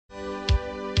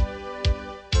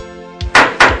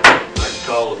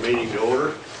call the meeting to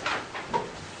order.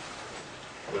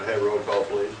 Will I have a roll call,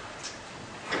 please?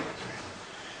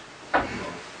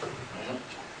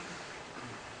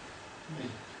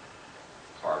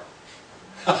 Hard.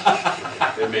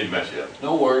 Didn't mean to mess you up.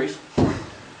 No worries. All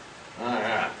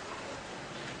right.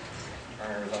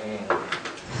 Turn everything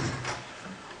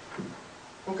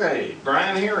in. Okay,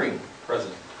 Brian Herring,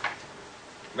 President.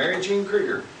 Mary Jean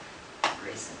Krieger.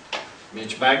 Present.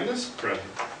 Mitch Magnus. Present.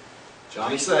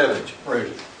 Johnny Savage.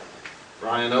 Present.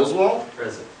 Brian Oswald.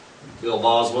 Present. Bill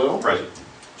Boswell. Present.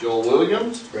 Joel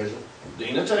Williams. Present.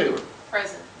 Dina Taylor.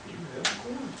 Present.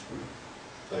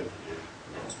 Thank you, Jim.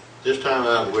 This time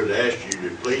I would ask you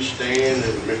to please stand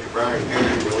and Mr. Brian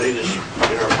Henry will lead us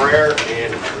in our prayer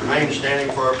and remain standing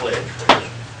for our pledge.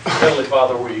 Heavenly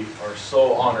Father, we are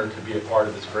so honored to be a part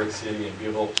of this great city and be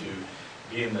able to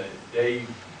be in the day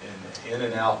and in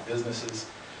and out businesses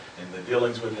and the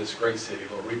dealings with this great city.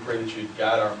 Lord, we pray that you'd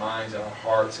guide our minds and our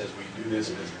hearts as we do this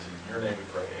business. In your name we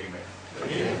pray, amen.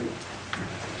 Amen.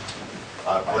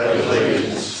 I pledge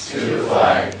allegiance to the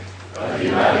flag of the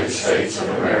United States of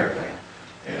America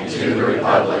and to the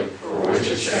republic for which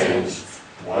it stands,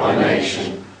 one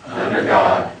nation, under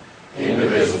God,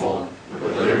 indivisible,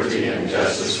 with liberty and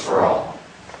justice for all.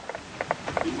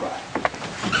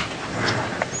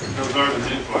 Those are the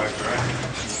new flags, right?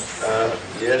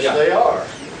 yes, they are.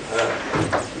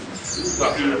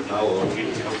 Not good. I will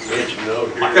mention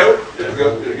those here. Did it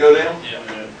go down?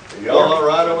 Yeah. Are y'all all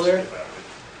right over there?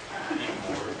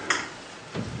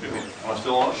 Am I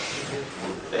still on?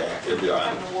 Yeah, it'll be all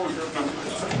right.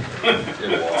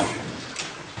 It'll walk.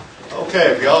 Okay,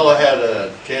 if y'all had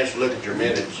a chance to look at your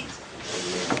minutes,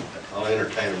 I'll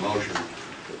entertain a motion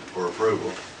for approval.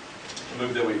 I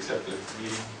move that we accept the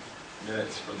meeting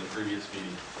minutes from the previous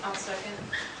meeting. I'll second.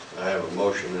 I have a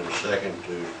motion and a second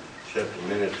to accept the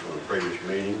minutes from the previous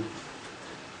meeting.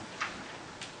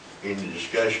 Any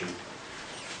discussion?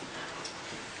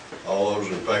 All those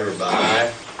in favor by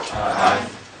aye? Aye.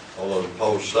 All those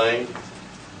opposed, same.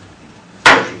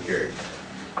 Motion carried.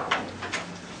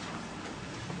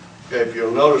 Okay, if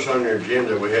you'll notice on your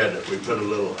agenda, we put a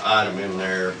little item in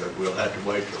there, but we'll have to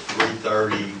wait till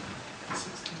 3:30.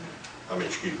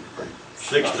 Excuse me,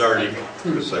 6:30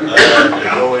 to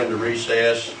go into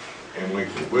recess, and we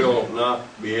will not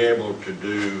be able to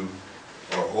do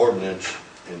our ordinance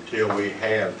until we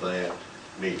have that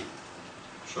meeting.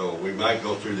 So we might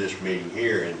go through this meeting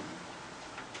here and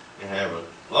have a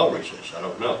long recess. I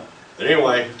don't know. But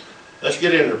anyway, let's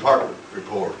get into department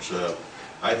reports.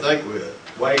 I think,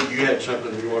 Wade, you had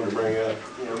something you wanted to bring up?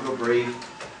 Yeah, real brief.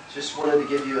 Just wanted to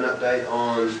give you an update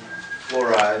on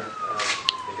fluoride. I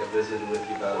think I visited with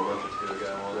you about a month or two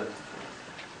ago on it.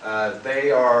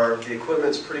 The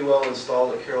equipment's pretty well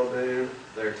installed at Carroll Boone.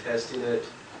 They're testing it.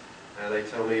 They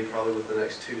tell me probably within the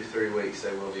next 2 to 3 weeks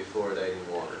they will be fluoridating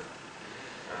water.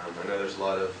 I know there's a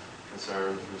lot of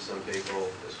concern from some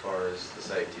people as far as the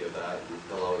safety of that, and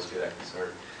they'll always be that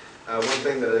concerned. One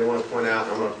thing that I want to point out,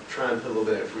 and I'm going to try and put a little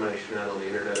bit of information out on the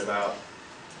internet about,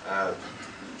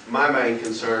 my main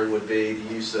concern would be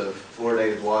the use of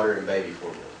fluoridated water in baby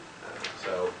formula.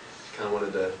 So kind of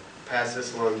wanted to pass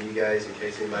this along to you guys in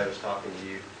case anybody was talking to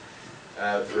you.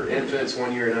 For infants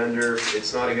 1 year and under,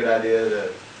 it's not a good idea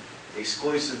to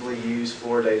exclusively use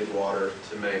fluoridated water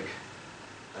to make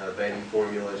baby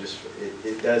formula.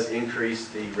 It does increase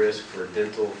the risk for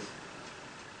dental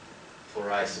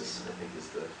fluorisis, I think is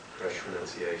the correct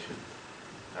pronunciation,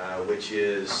 which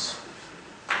is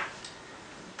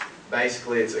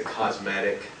basically it's a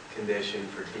cosmetic condition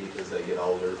for teeth as they get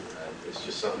older. It's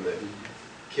just something that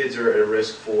kids are at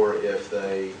risk for if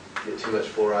they get too much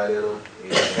fluoride in them.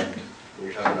 And when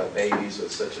you're talking about babies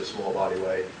with such a small body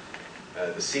weight,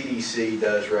 the CDC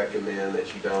does recommend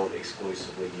that you don't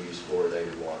exclusively use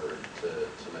fluoridated water to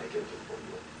make infant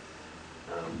formula.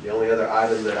 The only other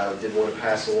item that I did want to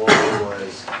pass along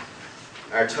was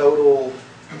our total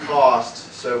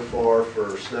cost so far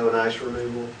for snow and ice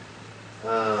removal.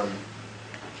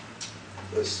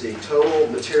 Let's see, total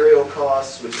material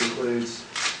costs, which includes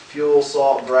fuel,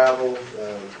 salt, gravel,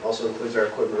 also includes our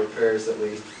equipment repairs that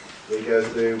we go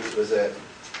through, was at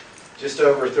just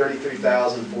over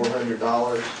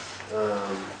 $33,400.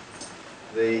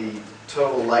 The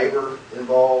total labor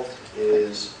involved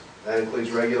that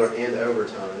includes regular and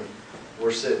overtime.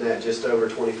 We're sitting at just over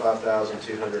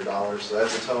 $25,200. So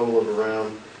that's a total of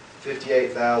around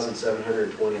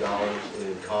 $58,720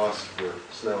 in cost for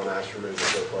snow and ice removal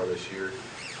so far this year.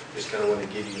 Just kind of want to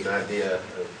give you an idea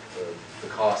of the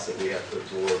cost that we have to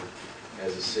absorb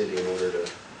as a city in order to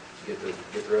get the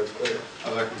roads clear. How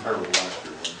does that compare with last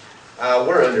year?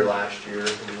 We're under last year.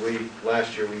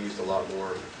 Last year we used a lot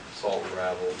more salt and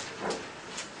gravel.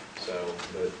 So,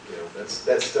 but, you know,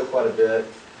 that's still quite a bit.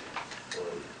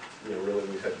 You know, really,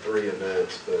 we've had 3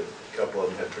 events, but a couple of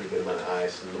them had a pretty good amount of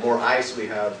ice. And the more ice we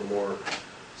have, the more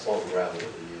salt and gravel that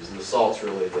we use. And the salt's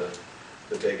really the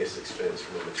biggest expense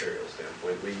from a material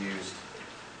standpoint. We used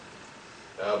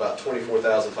about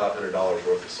 $24,500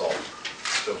 worth of salt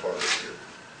so far this year.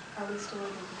 Are we still able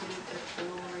to do the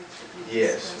fuel rates that we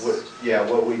Yes, discussed? yeah,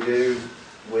 what we do,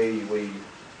 we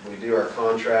do our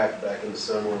contract back in the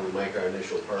summer when we make our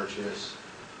initial purchase,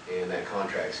 and that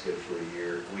contract's good for a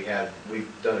year.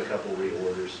 We've done a couple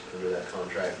reorders under that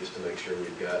contract just to make sure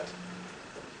we've got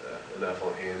enough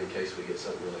on hand in case we get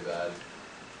something really bad.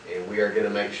 And we are gonna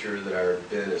make sure that our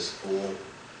bin is full.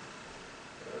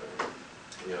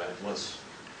 You know,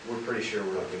 we're pretty sure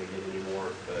we're not gonna get any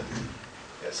more, but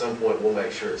at some point, we'll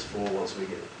make sure it's full once we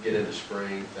get into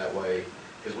spring, that way,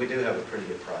 because we do have a pretty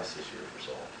good price this year for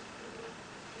salt.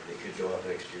 And it could go up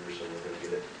next year, so we're gonna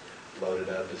get it loaded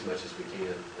up as much as we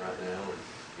can right now and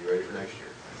be ready for next year.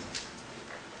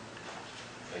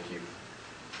 Thank you.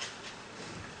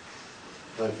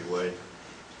 Thank you, Wade.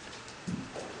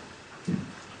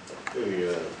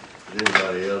 Does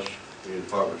anybody else, any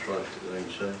departments, want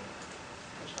anything to say?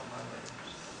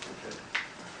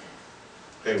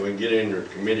 Okay, we can get in your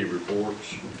committee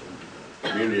reports.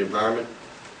 Community environment.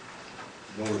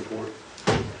 No report.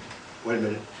 Wait a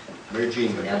minute. Mary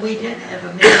Jean. Now, we did have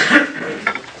a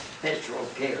meeting with Petro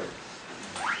Care,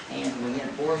 and we had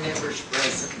 4 members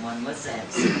present, 1 was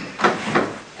absent.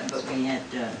 But we had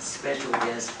special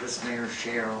guest was Mayor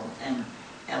Sherrill, and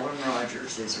Ellen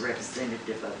Rogers is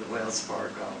representative of the Wells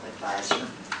Fargo advisor,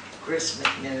 Chris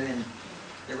McNew, and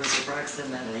there was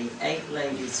approximately 8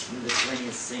 ladies from the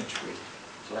 20th Century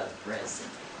Club present.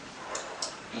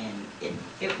 And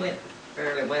it went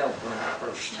fairly well for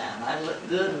our first time. I looked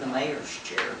good in the mayor's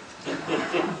chair.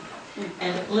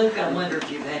 And Luke, I wonder if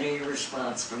you've had any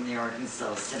response from the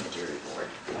Arkansas Cemetery Board.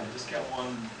 I just got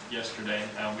one yesterday.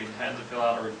 We had to fill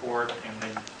out a report,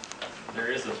 and there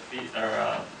is a fee, or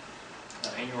an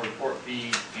annual report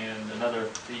fee and another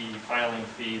fee, filing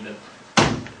fee that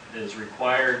is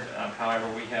required. However,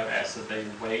 we have asked that they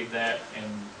waive that, and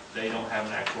they don't have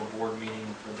an actual board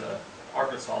meeting for the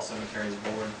Arkansas Cemeteries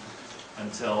Board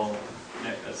until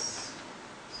it's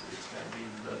going to be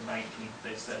the 19th,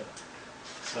 they said.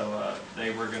 So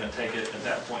they were going to take it at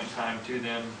that point in time to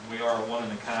them. We are a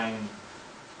one-in-a-kind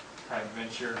type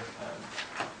venture.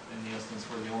 In the instance,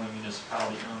 we're the only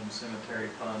municipality-owned cemetery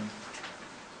fund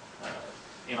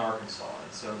in Arkansas.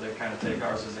 And so they kind of take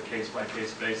ours as a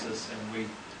case-by-case basis. And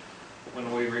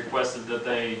when we requested that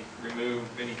they remove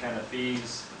any kind of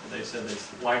fees, they said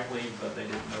it's likely, but they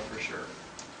didn't know for sure.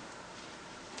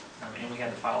 And we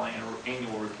had to file an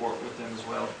annual report with them as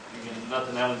well. Again,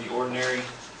 nothing out of the ordinary.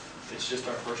 It's just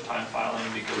our first time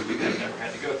filing because we have never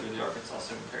had to go through the Arkansas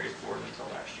Cemeteries Board until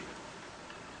last year.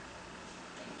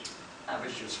 Thank you. I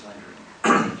was just wondering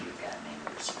if you've gotten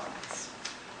any response.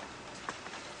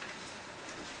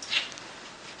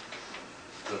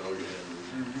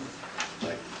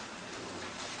 Thank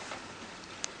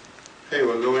you. Okay,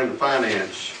 we'll go into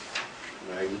finance.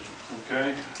 Agnes.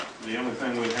 Okay, the only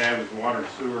thing we have is water and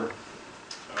sewer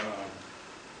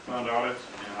fund audits,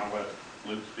 and I'll let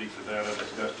Luke speak to that. I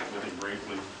discussed it with him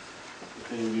briefly.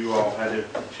 If any of you all had a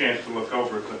chance to look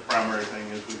over it, the primary thing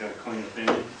is we got a clean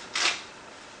opinion.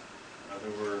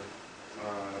 There were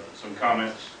some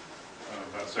comments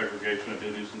about segregation of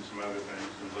duties and some other things,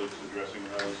 and Luke's addressing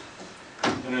those.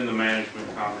 And then the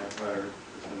management comment letter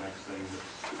is the next thing that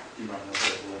you might want to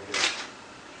take a look at.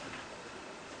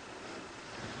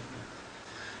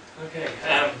 Okay,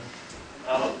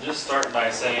 I'll just start by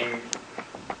saying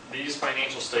these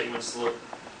financial statements look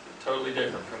totally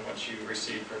different from what you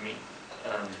received from me.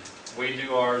 We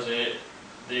do ours, and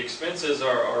the expenses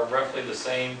are roughly the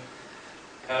same.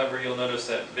 However, you'll notice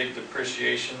that big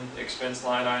depreciation expense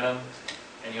line item,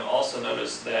 and you'll also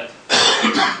notice that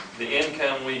the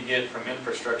income we get from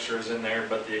infrastructure is in there,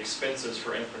 but the expenses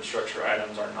for infrastructure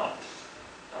items are not.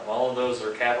 All of those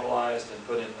are capitalized and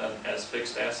put in as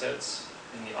fixed assets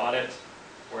in the audit,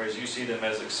 whereas you see them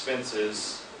as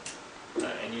expenses,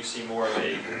 and you see more of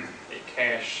a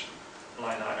cash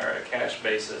line item, or a cash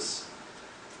basis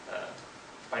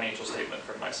financial statement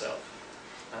from myself.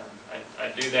 I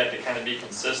do that to kind of be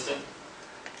consistent,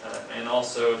 and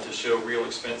also to show real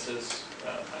expenses.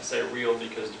 I say real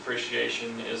because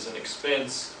depreciation is an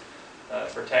expense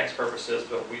for tax purposes,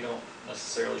 but we don't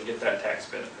necessarily get that tax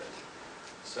benefit.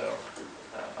 So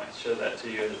I show that to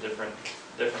you at a different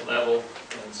level,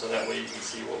 and so that way you can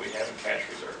see what we have in cash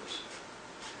reserves.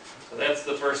 So that's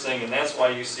the first thing, and that's why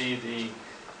you see the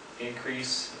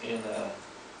increase in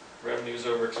revenues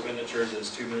over expenditures is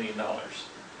 $2 million.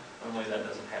 Normally that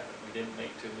doesn't happen. We didn't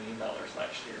make $2 million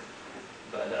last year,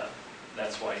 but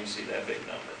that's why you see that big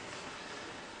number.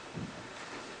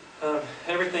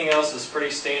 Everything else is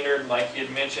pretty standard. Like you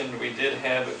had mentioned, we did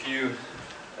have a few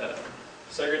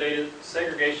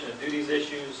segregation of duties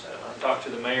issues. I talked to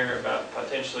the mayor about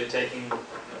potentially taking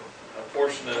a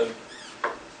portion of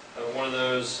one of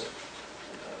those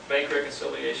bank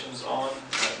reconciliations on,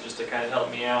 just to kind of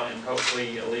help me out and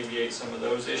hopefully alleviate some of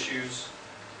those issues.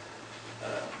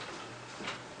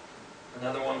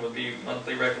 Another one would be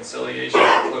monthly reconciliation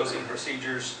and closing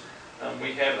procedures.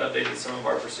 We have updated some of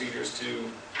our procedures to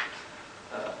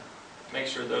make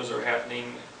sure those are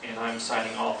happening, and I'm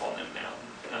signing off on them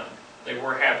now. They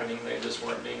were happening, they just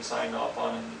weren't being signed off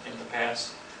on in the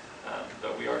past,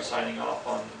 but we are signing off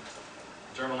on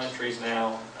journal entries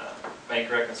now, bank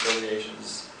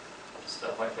reconciliations,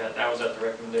 stuff like that. That was at the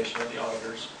recommendation of the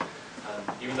auditors.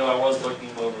 Even though I was looking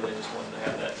them over, they just wanted to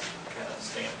have that kind of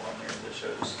stamp on there that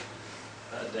shows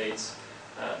dates.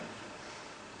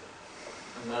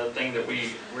 Another thing that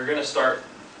we're going to start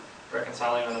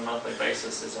reconciling on a monthly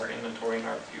basis is our inventory and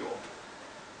our fuel.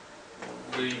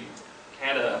 We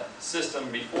had a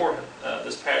system before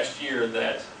this past year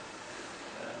that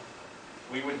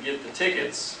we would get the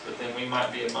tickets, but then we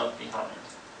might be a month behind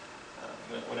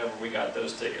whenever we got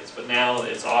those tickets. But now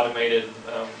it's automated.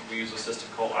 We use a system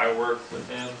called iWork with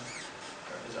them.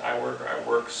 Is it iWork or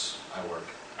iWorks?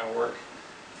 iWork.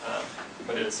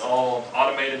 But it's all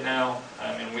automated now,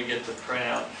 and we get the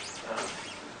printout.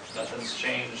 Nothing's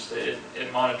changed.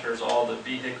 It monitors all the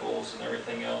vehicles and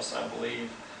everything else, I believe,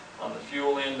 on the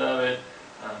fuel end of it.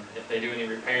 If they do any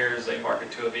repairs, they mark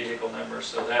it to a vehicle number,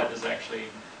 so that is actually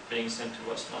being sent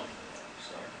to us monthly.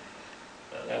 So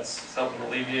that's helping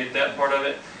alleviate that part of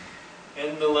it.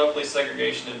 And the lovely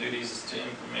segregation of duties to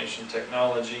information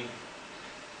technology.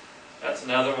 That's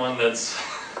another one that's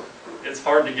it's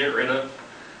hard to get rid of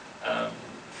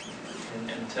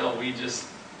until we just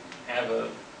have a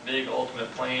big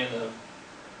ultimate plan of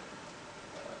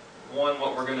one,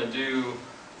 what we're going to do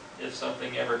if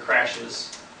something ever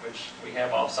crashes, which we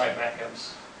have off-site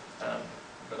backups,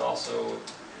 but also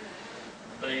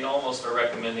they almost are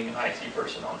recommending an IT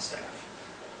person on staff.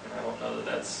 And I don't know that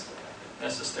that's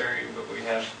necessary, but we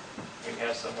have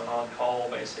someone on call.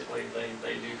 Basically,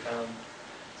 they do come.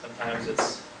 Sometimes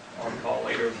it's on call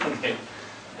later than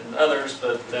others,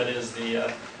 but that is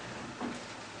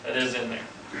that is in there.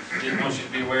 Didn't want you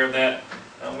to be aware of that.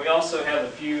 We also have a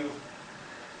few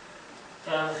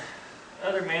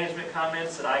other management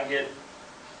comments that I get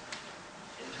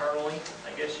internally,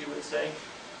 I guess you would say.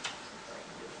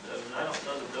 I don't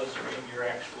know that those are in your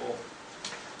actual.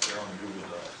 They're on Google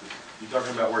Docs. You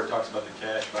talking about where it talks about the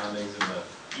cash findings and the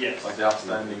Yes. like the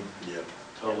outstanding Yep.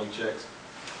 totaling checks?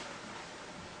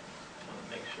 I want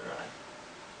to make sure I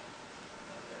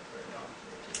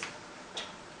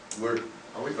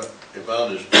If I'll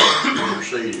just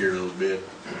proceed here a little bit,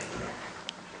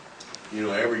 you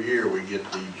know, every year we get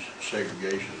these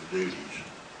segregation of duties.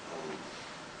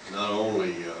 Not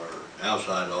only our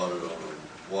outside audit on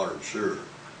water and sewer,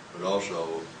 but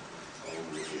also on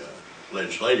the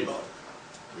legislative audit.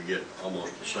 We get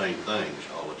almost the same things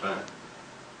all the time.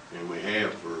 And we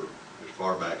have for as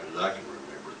far back as I can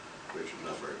remember, which is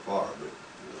not very far, but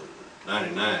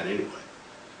 99 anyway.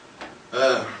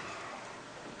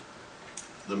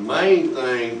 The main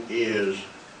thing is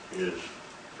the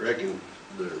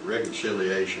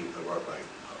reconciliation of our bank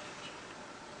deposits.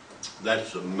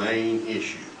 That's the main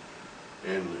issue.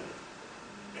 And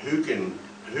who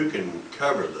can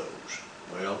cover those?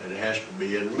 Well, it has to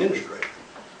be an administrator.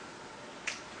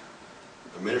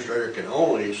 The administrator can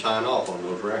only sign off on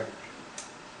those records.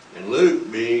 And Luke,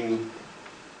 being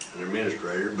an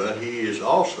administrator, but he is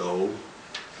also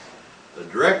the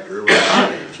director of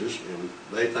finances, and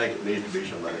they think it needs to be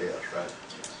somebody else, right?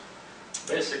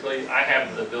 basically, I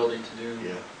have the ability to do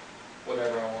Yeah.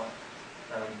 whatever I want.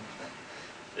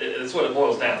 It's what it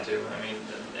boils down to. I mean,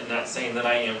 and not saying that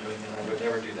I am doing it, I would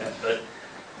never do that, but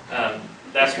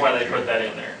that's why they put that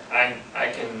in there.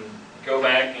 I can go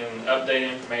back and update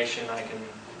information, I can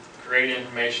create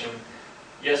information.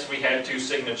 Yes, we had 2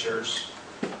 signatures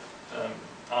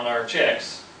on our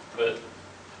checks, but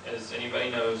as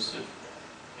anybody knows,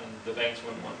 and the banks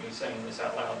wouldn't want me saying this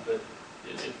out loud, but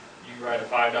if you write a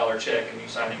 $5 check and you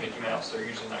sign it Mickey Mouse, they're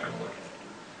usually not going to look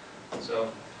at it.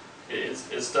 So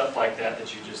it's stuff like that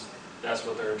that you just, that's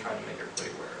what they're trying to make everybody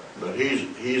aware of. But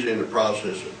he's in the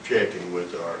process of checking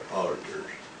with our auditors.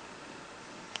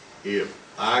 If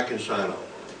I can sign off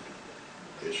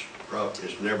on it,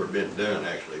 it's never been done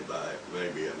actually by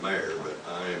maybe a mayor, but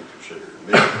I am considered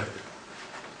administrator.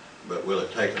 But will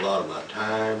it take a lot of my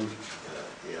time?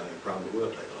 Yeah, it probably will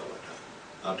take a lot of my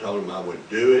I told him I would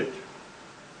do it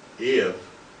if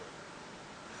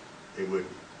it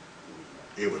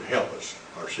would help us,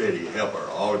 our city, help our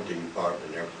auditing department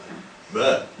and everything.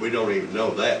 But we don't even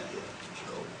know that yet,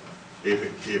 so if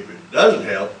it doesn't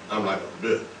help, I'm not gonna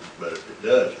do it. But if it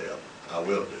does help, I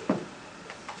will do it.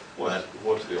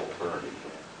 What's the alternative?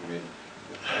 I mean,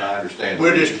 I understand.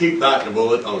 We'll just keep biting the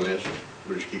bullet on this,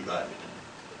 we'll just keep biting it.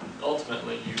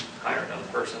 Ultimately, you hire another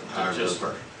person to Hire another just.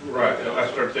 person. Right,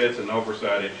 I started to say it's an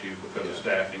oversight issue because of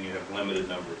staffing, you have limited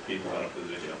number of people in a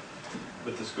position.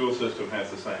 But the school system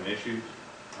has the same issues,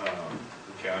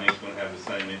 the county's gonna have the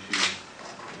same issues.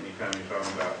 Anytime you're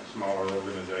talking about smaller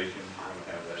organizations, you're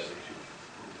gonna have that issue.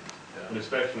 And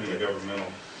especially in the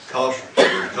governmental. Cost,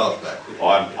 there's cost back. Oh,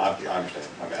 I understand.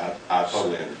 I mean, I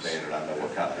totally understand it. I know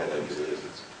what kind of headache it is.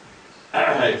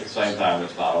 At the same time,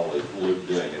 it's not only Luke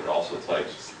doing it, it also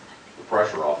takes the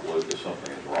pressure off Luke if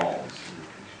something is wrong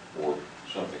or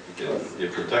something.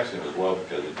 It protects him as well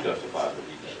because it justifies what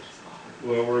he does.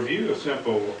 Well, review a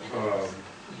simple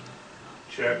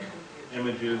check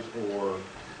images or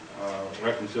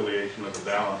reconciliation of the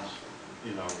balance,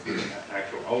 you know,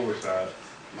 actual oversight,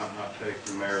 not take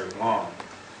the mayor long.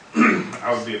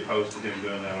 I would be opposed to him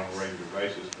doing that on a regular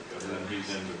basis because then he's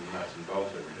into the nuts and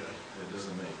bolts every day. It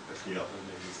doesn't make. Yeah,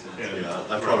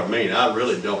 that's what I mean, I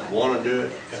really don't wanna do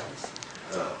it.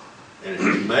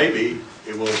 And maybe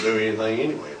it won't do anything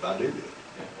anyway if I do it.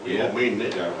 We won't mean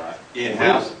it. Yeah, right.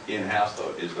 In-house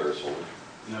though, is there a solution?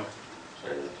 No.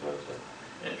 Sorry, that's what I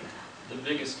said. And the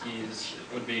biggest key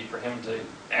would be for him to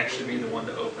actually be the one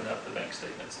to open up the bank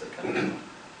statements that come in.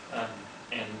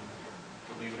 And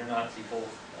believe it or not, people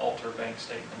alter bank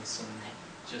statements and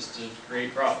just to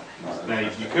create problems. Now, you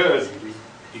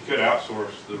could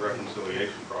outsource the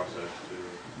reconciliation process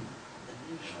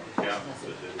to accountants,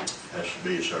 but it Has to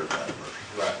be a certified person.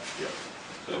 right. Yep.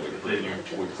 So we create another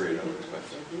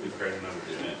expense. We create another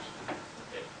expense.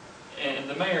 And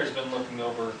the mayor's been looking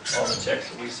over all the checks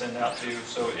that we send out to,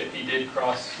 so if he did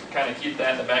kind of keep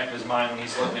that in the back of his mind when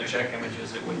he's looking at check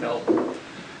images, it would help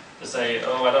to say,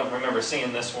 oh, I don't remember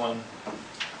seeing this one,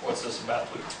 what's this about,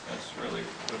 Luke? That's really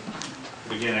good.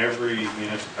 But again, every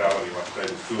municipality, like I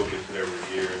say, the school gets it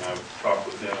every year, and I've talked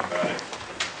with them about it,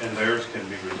 and theirs can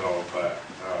be resolved by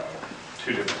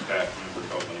 2 different staff members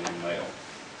opening the mail.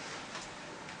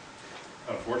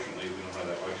 Unfortunately, we don't have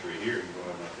that luxury here, you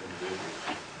don't have enough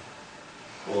individuals.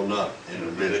 Well, not in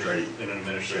administrative. In an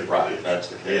administrative. Right, that's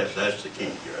the case. Yes, that's the key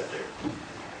right there.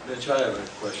 Mitch, I have a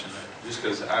question, just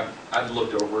because I've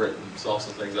looked over it and saw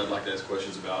some things I'd like to ask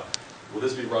questions about. Will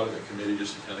this be brought up in committee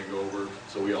just to kind of go over,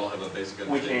 so we all have a basic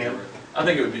understanding? We can. I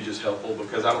think it would be just helpful,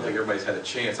 because I don't think everybody's had a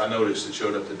chance. I noticed it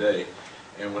showed up today,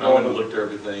 and when I went and looked at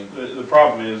everything. The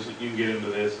problem is that you can get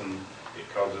into this and it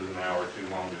causes an hour or 2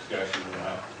 long discussion, and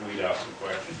I weed out some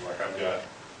questions, like I've got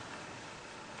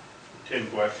 10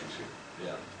 questions here.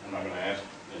 Yeah. I'm not gonna ask,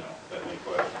 that many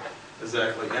questions.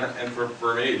 Exactly, and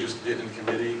for me, just getting in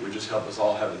committee would just help us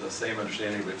all have the same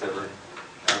understanding, but if ever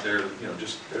out there,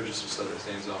 there's just some stuff that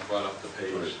stands off right off the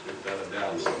page, without a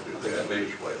doubt, so I think that may,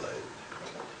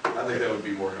 I think that would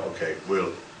be more helpful. Okay,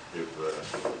 well, if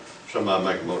somebody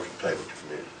make a motion to table to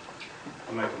committee.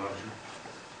 I'll make a motion.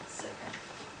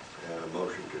 Second.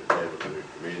 Motion to table to the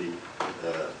committee.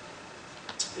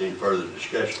 Any further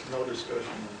discussion? No discussion.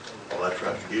 Well, that's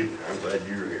right, excuse me, I'm glad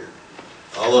you're here.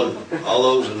 All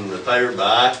those in the favor, by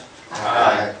aye?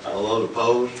 Aye. All those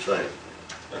opposed, same.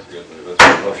 That's a good move.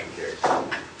 Motion carried.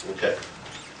 Okay,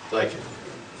 thank you.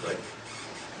 Thank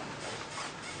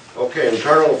you. Okay,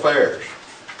 internal affairs.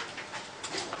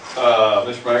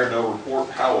 Mr. Mayor, no report.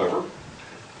 However,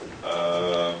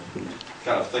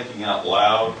 kind of thinking out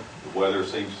loud, the weather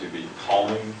seems to be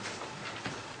calming.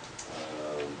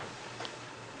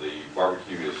 The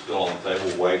barbecue is still on the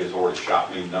table. Wade has already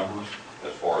shot me numbers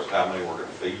as far as how many we're going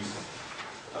to feed.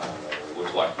 It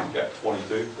looks like we've got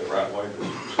 22. Is that right, Wade?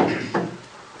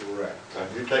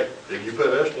 Correct. Did you put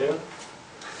us down?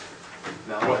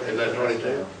 No. Is that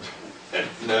 22?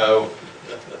 No,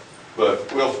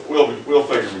 but we'll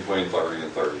figure between 30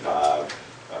 and 35.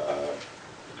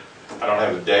 I don't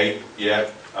have a date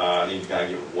yet. I need to kind of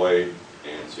get with Wade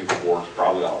and see what works.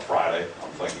 Probably on a Friday. I'm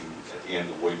thinking at the end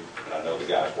of the week. And I know the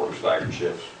guys work staggered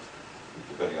shifts,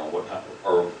 depending on what time,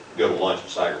 or go to lunch at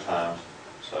staggered times.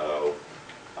 So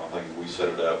I'm thinking we set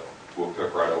it up. We'll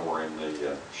cook right over in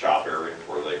the shop area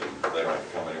where they don't have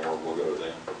to come anywhere. We'll go to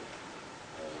them.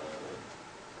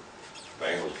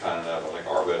 Van was kind enough, I think,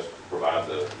 Arvest to provide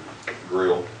the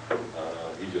grill.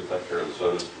 He just takes care of the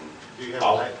sodas. Do you have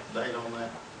a date on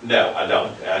that? No, I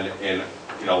don't. And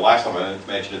last time I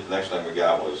mentioned it, the next thing we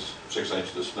got was is 6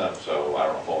 inches of snow, so I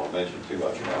don't know if I want to mention too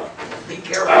much or not. Be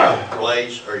careful.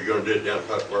 Place, are you gonna do it down at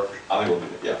Public Works? I think we'll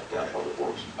do it, yeah, down at Public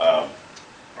Works. Our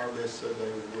list said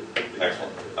they would.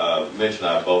 Excellent. Mitch and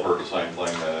I both heard the same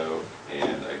thing though,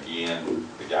 and again,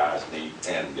 the guys need,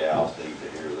 and gals need to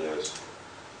hear this,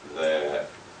 that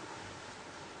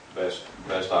best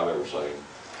I've ever seen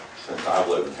since I've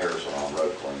lived in Harrison on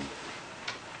road clean.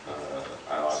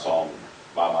 I saw them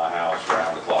by my house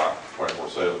around the clock,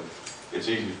 24/7. It's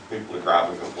easy for people to gripe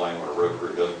and complain when a road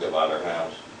crew doesn't go by their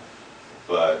house,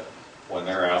 but when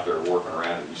they're out there working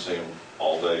around and you see them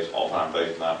all days, all time, day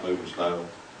and night moving snow,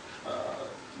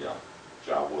 yeah,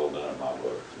 job well done in my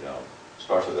book. You know,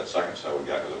 especially that second snow we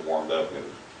got because it warmed up and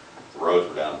the roads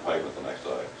were down the pavement the next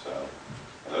day. So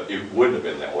it wouldn't have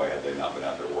been that way had they not been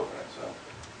out there working it. So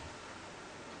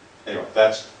anyway,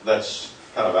 that's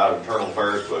kind of out of internal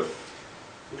affairs, but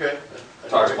Okay.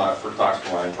 talks to my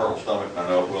internal stomach, and I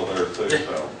know it will there too.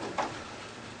 So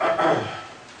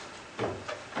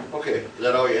Okay, is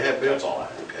that all you have, Bill? that's all I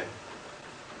have. Okay.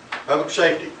 Public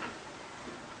safety.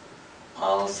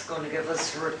 Paul's going to give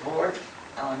us a report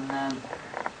on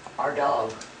our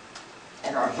dog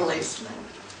and our policeman.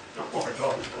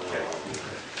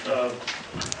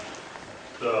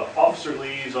 The officer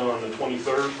leaves on the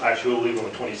 23rd, actually he'll leave on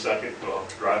the 22nd, we'll have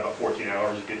to drive about 14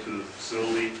 hours to get to the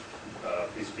facility.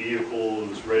 His vehicle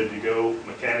is ready to go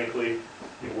mechanically.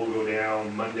 It will go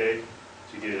down Monday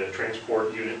to get a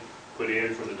transport unit put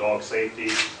in for the dog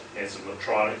safety and some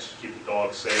electronics to keep the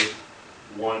dog safe.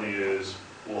 One is,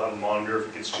 we'll have a monitor if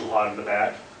it gets too hot in the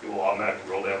back, it will automatically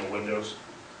roll down the windows.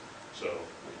 So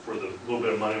for the little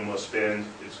bit of money we'll spend,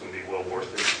 it's going to be well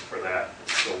worth it for that.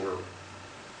 So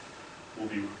we'll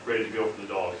be ready to go for the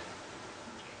dog as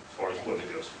far as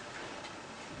equipment goes.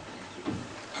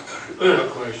 A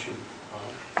question.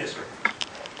 Yes, sir.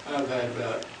 I've had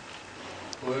about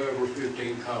 12 or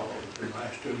 15 calls in the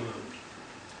last 2 months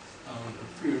on the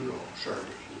funeral services.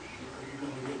 Are you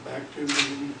going to get back to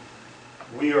me?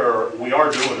 We are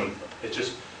doing them. It's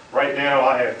just, right now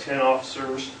I have 10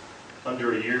 officers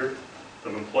under a year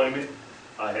of employment.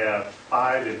 I have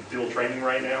 5 in field training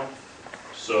right now.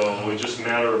 So it's just a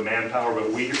matter of manpower,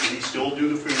 but we still do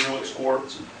the funeral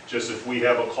escorts. Just if we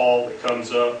have a call that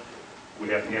comes up, we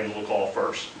have to handle the call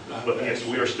first. But yes,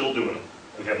 we are still doing them.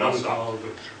 We have not stopped.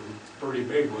 Pretty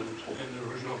big ones, and there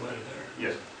was nobody there.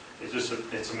 Yes, it's just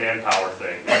it's a manpower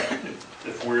thing.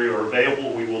 If we are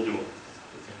available, we will do them.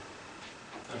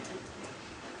 Thank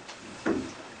you.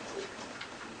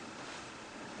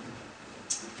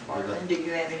 Marlon, do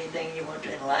you have anything you want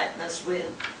to enlighten us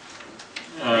with?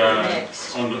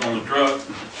 Next. On the truck,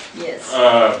 Yes.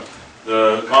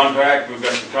 the contract, we've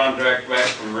got the contract back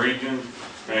from Region,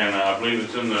 and I believe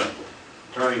it's in the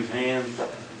attorney's hands.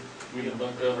 We had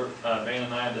looked over, Van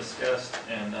and I discussed,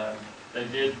 and they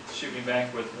did shoot me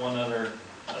back with one other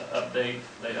update.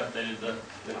 They updated the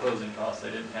closing costs.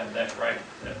 They didn't have that right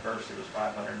at first. It was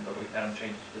 500, but we had them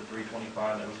changed it to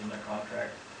 325. That was in their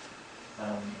contract.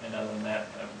 And other than that,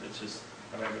 it's just,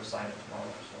 I gotta go sign it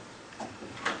tomorrow, so.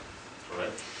 So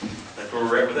that's where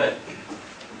we're at with that.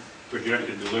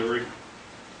 Projected delivery.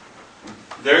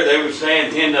 They were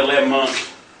saying 10 to 11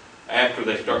 months after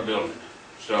they start building it.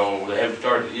 So they haven't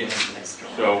started yet.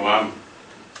 So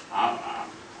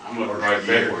I'm looking right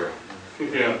February.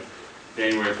 Yeah,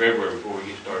 January, February before we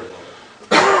get started.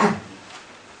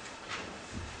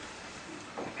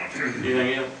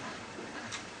 Anything else?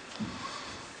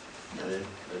 That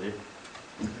it?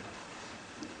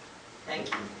 Thank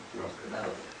you. No.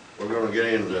 We're gonna get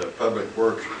into Public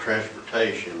Works and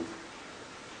Transportation.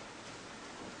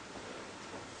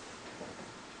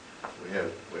 We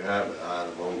have an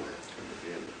item on that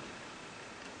agenda.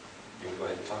 You can go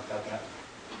ahead and talk about that.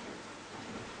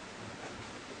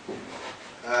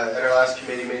 At our last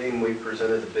committee meeting, we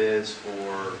presented the bids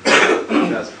for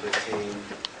 2015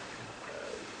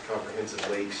 comprehensive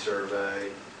leak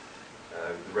survey.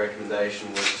 The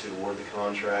recommendation was to award the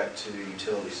contract to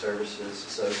Utility Services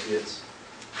Associates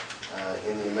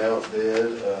in the amount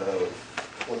bid of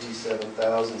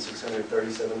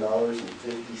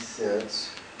 $27,637.50.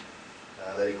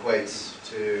 That equates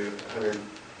to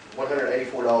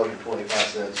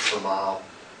 $184.25 per mile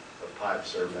of pipe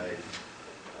surveyed.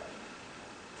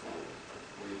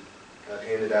 We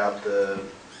handed out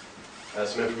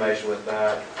some information with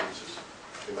that. If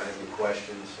anybody has any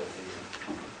questions, I'd be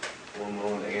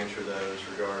willing to answer those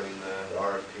regarding the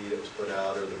RFP that was put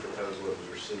out or the proposal that was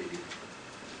received.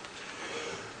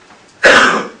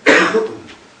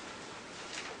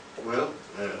 Well,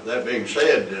 that being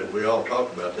said, we all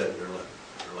talked about that in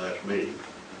our last meeting,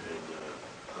 and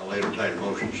I'll entertain a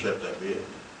motion to accept that bid.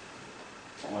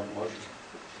 I'll make a motion.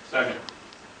 Second.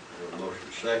 have a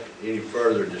motion second. Any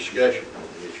further discussion on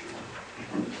the issue?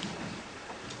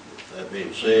 That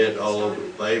being said, all those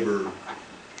in favor,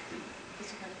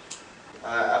 It's okay.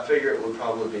 I figure it would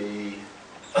probably be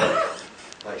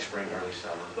late spring, early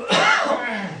summer.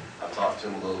 I've talked to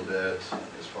him a little bit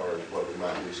as far as what we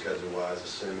might do schedule-wise,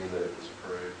 assuming that it was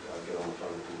approved. I'll get on the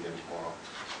phone with him again tomorrow.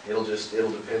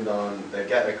 It'll depend on, they've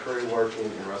got a crew working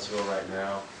in Russellville right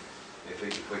now. If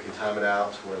we can time it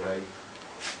out to where they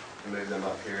can move them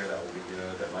up here, that would be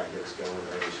good. That might get us going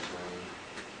early spring.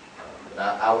 But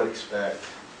I would expect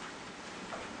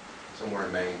somewhere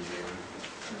in May and June.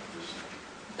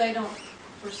 They don't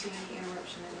foresee any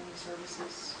interruption in any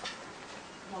services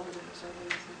while we're doing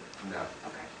surveys? No.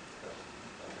 Okay.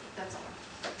 That's all.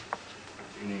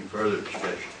 any further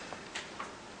discussion?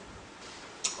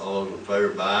 All those in favor,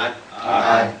 by aye.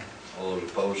 Aye. All those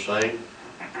opposed, same.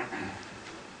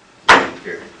 Motion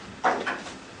carried.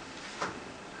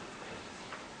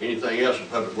 Anything else in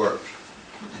Public Works?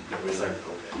 Okay.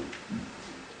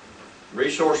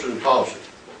 Resources and policy.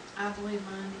 I believe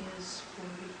mine is going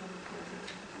to be public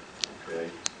hearing.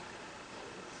 Okay.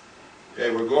 Okay,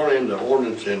 we're going into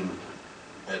ordinance, and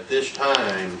at this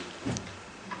time,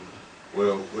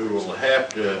 we'll have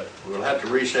to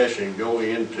recess and go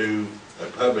into a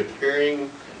public hearing.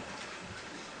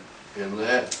 And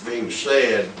that being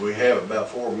said, we have about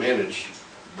 4 minutes.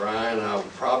 Brian, I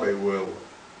probably will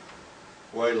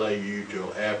waylay you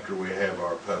till after we have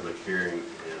our public hearing,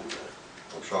 and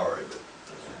I'm sorry, but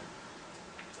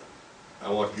I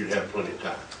want you to have plenty of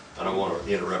time. I don't want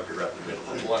to interrupt you right in the middle.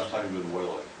 When's the last time you've been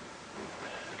waylaid?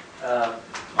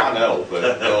 I know,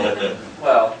 but,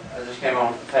 Well, I just came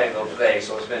home from Fayetteville today,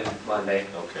 so it's been Monday.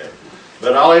 Okay.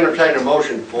 But I'll entertain a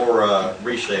motion for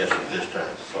recess at this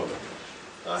time.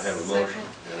 I have a motion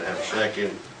and I have a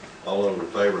second. All those in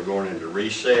favor of going into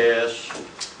recess,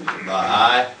 by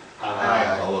aye.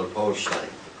 Aye. All those opposed, same.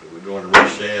 We're going to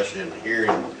recess, in the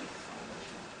hearing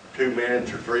 2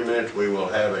 minutes or 3 minutes, we will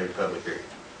have a public hearing.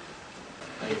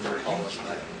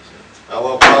 I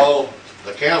will call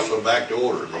the council back to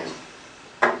order then.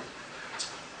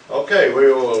 Okay,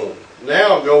 we will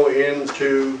now go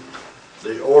into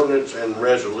the ordinance and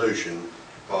resolution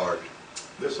part.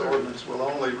 This ordinance will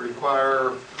only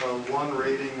require one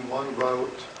reading, one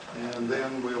vote, and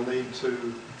then we'll need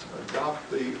to adopt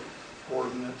the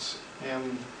ordinance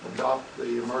and adopt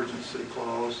the emergency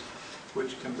clause,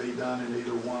 which can be done in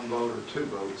either one vote or 2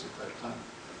 votes at that time.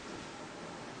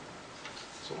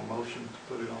 So a motion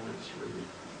to put it on its reading.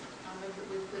 I move that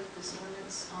we put this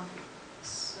ordinance on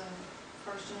its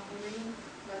first and only reading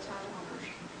by title only.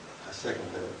 I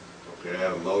second that. Okay, I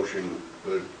have a motion,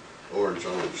 put ordinance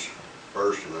on its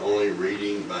first and only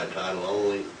reading by title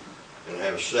only, and I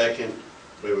have a second.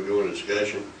 We will go into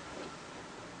discussion.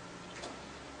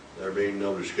 There being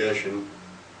no discussion,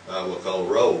 I will call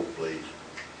roll, please.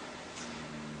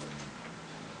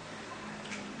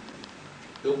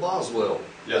 Bill Boswell,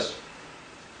 Yes.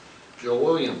 Joe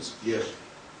Williams, Yes.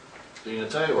 Dina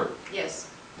Taylor, Yes.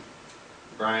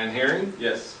 Brian Herring,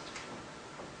 Yes.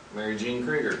 Mary Jean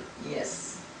Krieger,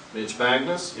 Yes. Mitch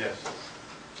Magnus, Yes.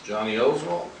 Johnny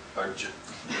Oswald,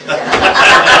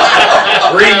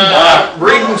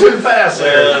 reading too fast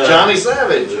there. Johnny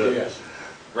Savage, Yes.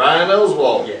 Ryan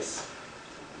Oswald. Yes.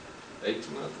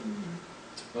 8-0.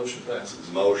 Motion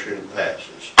passes. Motion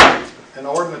passes. An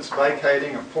ordinance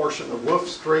vacating a portion of Wolf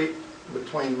Street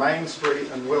between Main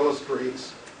Street and Willow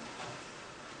Streets.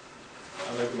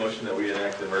 I make a motion that we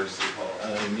enact the emergency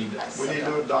clause. We need to. We need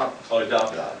to adopt. Oh,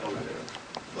 adopt it.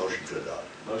 Motion to adopt.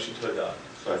 Motion to adopt.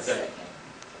 Second.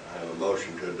 I have a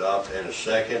motion to adopt and a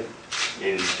second.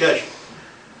 Any discussion?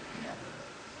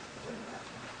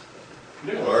 I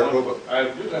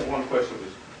do have one question that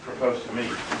was proposed to me.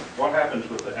 What happens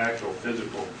with the actual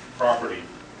physical property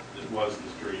that was the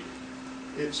street?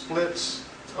 It splits,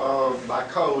 by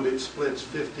code, it splits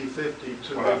 50-50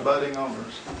 to the budding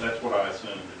owners, That's what I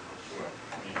assumed it was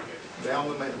communicated. down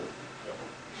the middle.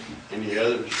 Any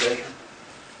other discussion?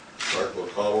 Clerk will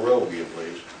call roll again,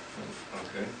 please.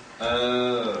 Okay.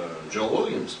 Joe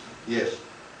Williams, Yes.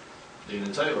 Dina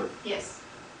Taylor, Yes.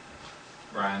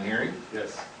 Brian Herring,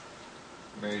 Yes.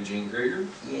 Mary Jean Krieger,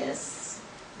 Yes.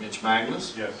 Mitch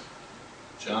Magnus, Yes.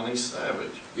 Johnny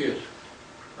Savage, Yes.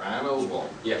 Ryan Oswald,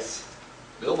 Yes.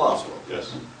 Bill Boswell.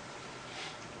 Yes.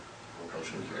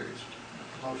 Motion carries.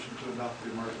 Motion to adopt the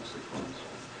emergency clause.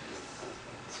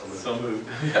 So moved.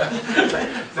 Now,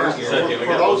 First and second, we for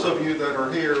got those both. of you that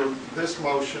are here, this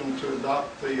motion to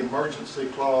adopt the emergency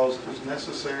clause is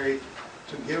necessary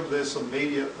to give this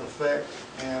immediate effect,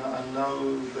 and I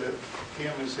know that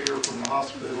Kim is here from the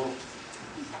hospital,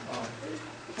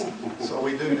 so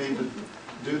we do need to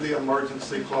do the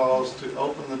emergency clause to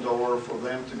open the door for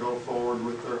them to go forward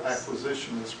with their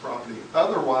acquisition of this property.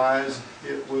 Otherwise,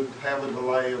 it would have a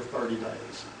delay of 30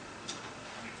 days.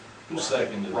 Who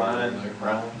seconded Brian, that?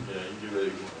 Brian. Yeah, you do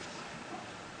it.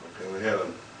 Okay, we have a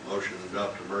motion to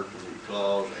adopt the emergency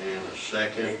clause and a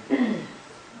second.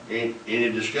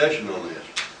 Any discussion on this?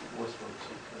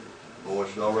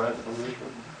 Voice all right on this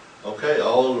one? Okay,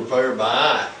 all in favor by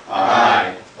aye?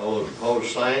 Aye. All those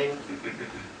opposed, same.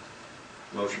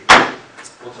 Motion.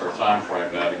 What's our time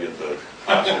frame now to get the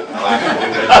high school?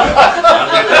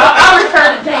 I'll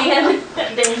refer to Dan,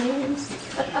 Dan Hughes.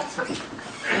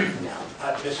 No.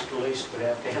 Mr. Lease would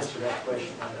have to answer that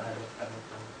question. I don't know.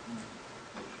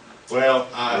 Well,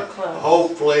 We're close.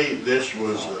 hopefully this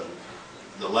was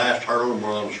the last hurdle and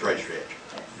we're on the straight stretch.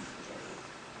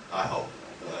 I hope.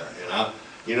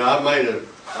 And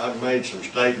I've made some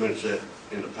statements that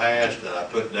in the past that I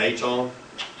put dates on.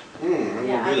 I won't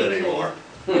Yeah, I do that do too. anymore.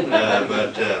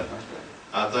 But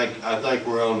I think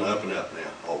we're on the up and up now,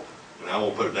 hope. And I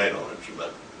won't put a date on it,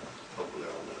 but hopefully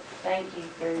on the up. Thank you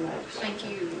very much. Thank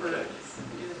you for doing this.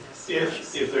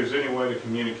 If there's any way to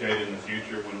communicate in the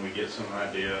future when we get some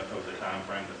idea of the time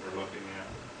frame that we're looking at,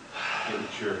 it would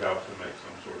sure help to make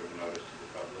some sort of notice to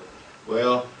the public.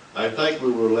 Well, I think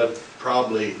we will let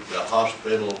probably the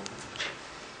hospital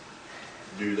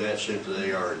do that since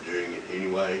they are doing it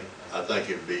anyway. I think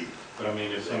it'd be, But I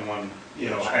mean, if someone,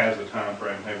 has a time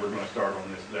frame, hey, we're gonna start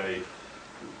on this day,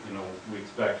 we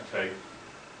expect to take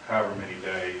however many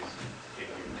days, can you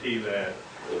guarantee that?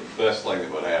 The best thing that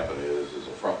would happen is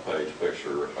a front page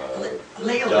picture of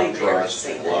Legally, dump there, trucks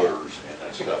see and that. loaders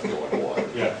and stuff going away.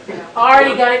 Yeah.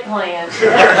 Already got it planned.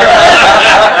 Already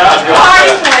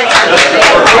planned.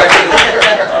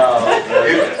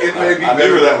 It may be I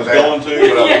knew where that was going to,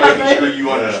 but I was making sure you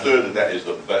understood that that is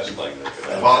the best thing that could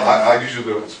happen. Well, I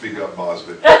usually don't speak up, boss,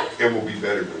 but it will be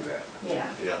better than that.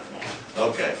 Yeah. yeah.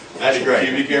 Okay, that's great.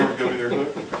 TV camera gonna be there too?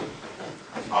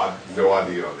 No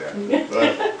idea on that.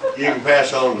 But you can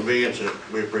pass on to Vince that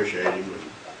we appreciate him.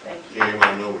 Thank you. Him,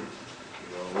 I know,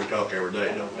 we talk every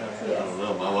day, don't we? I don't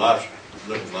know, my wife's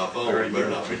looking at my phone, we better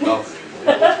not be talking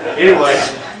anymore.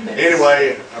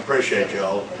 Anyway, I appreciate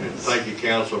y'all, and thank you,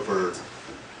 council, for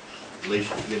at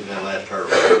least getting that last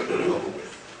hurdle over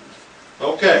with.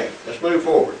 Okay, let's move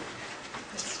forward.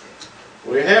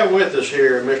 We have with us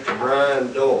here Mr.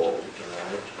 Brian Doyle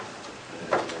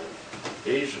tonight.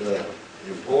 He's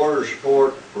employer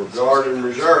support for Guard and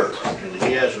Reserve, and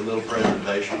he has a little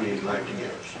presentation he'd like to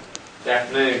give us. Good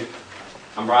afternoon.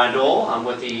 I'm Brian Doyle. I'm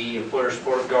with the Employer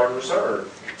Support Guard and Reserve.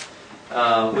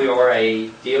 We are a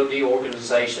DoD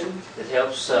organization that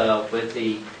helps with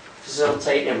the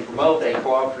facilitate and promote a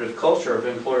cooperative culture of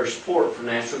employer support for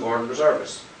National Guard and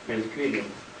Reservists here in the community.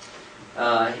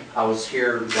 I was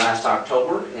here last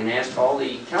October and asked all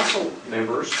the council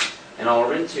members and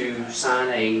aldermen to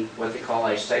sign what they call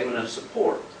a statement of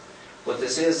support. What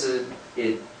this is,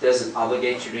 it doesn't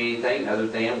obligate you to anything other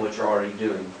than what you're already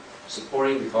doing,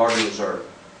 supporting the Guard and Reserve.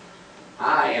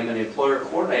 I am an employer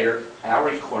coordinator,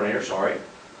 outreach coordinator,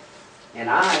 and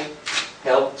I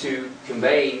help to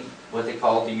convey what they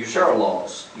call the USERRA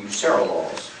laws. And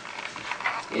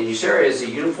USERRA is the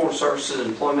Uniformed Services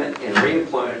Employment and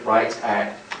Reemployment Rights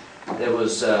Act that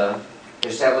was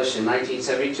established in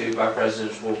 1972 by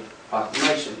Presidential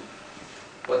Proclamation.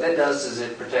 What that does is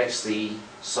it protects the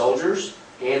soldiers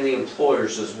and the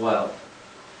employers as well.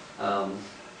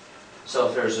 So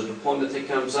if there's a deployment that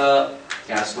comes up,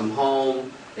 guys come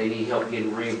home, they need help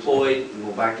getting reemployed and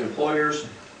go back to employers,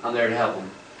 I'm there to help them.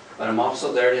 But I'm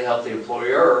also there to help the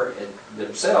employer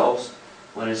themselves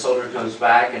when a soldier comes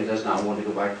back and does not want to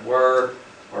go back to work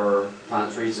or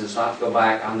finds reasons not to go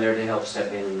back. I'm there to help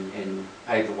step in and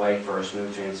pave the way for a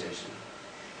smooth transition.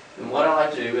 And what I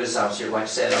like to do is, obviously, like I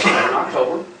said, I was here in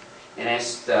October and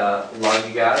asked a lot of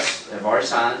you guys have already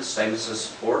signed statements of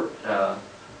support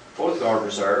for the Guard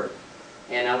Reserve.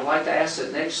 And I would like to ask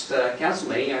that next council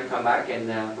meeting I come back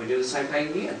and we do the same thing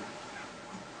again.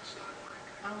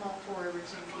 I'm all for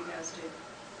everything you guys do.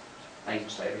 Thank you,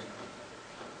 Stevie.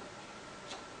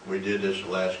 We did this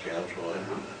last council, and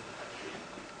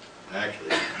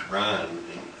actually, Brian,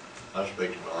 I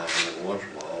speak to Brian every once in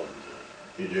a while, and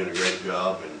he's doing a great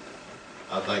job, and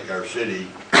I think our city,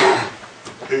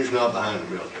 who's not behind the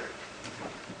military?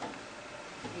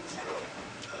 So,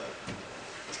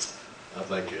 I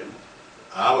think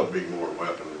I would be more than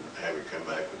welcome to have you come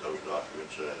back with those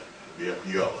documents, be up to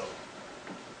you all though.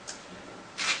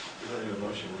 Is that a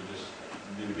motion, we just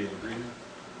need to be in agreement?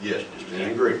 Yes, just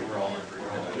in agreement. We're all in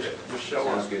agreement. Just show us.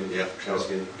 Sounds good. Yeah, Sounds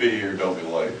good. Be here, don't be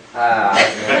late.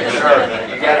 Yes,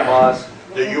 sir. You got it, boss.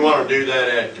 Do you want to do that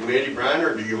at committee, Brian,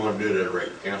 or do you want to do it at a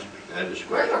regular council meeting? That is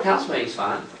Regular correct. council meeting's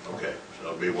fine. Okay, so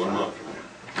it'll be 1 month from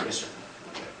now. Yes, sir.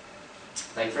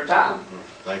 Thank you for your time.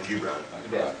 Thank you, Brian.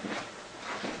 You bet.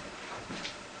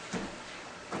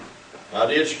 I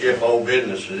did skip old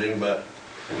businesses. Anybody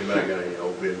got any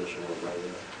old business in the way?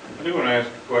 I do want to ask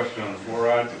a question on the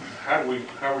fluoride. How are we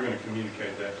going to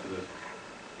communicate that to the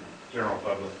general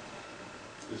public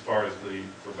as far as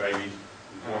for babies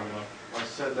and formula? I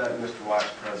said that in Mr.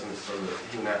 White's presence so that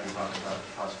he and I can talk about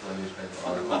possible newspaper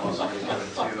article. I'm also going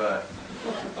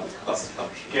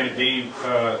to Can it be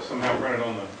somehow printed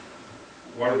on the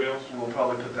water bills? we'll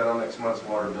probably put that on next month's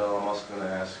water bill. I'm also going to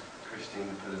ask Christine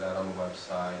to put it out on the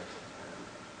website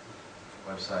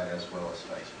as well as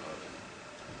Facebook.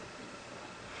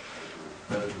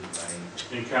 Those are the main.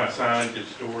 Any kind of signage at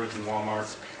stores and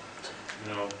Walmart,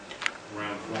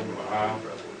 around formula aisle?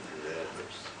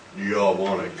 Do you all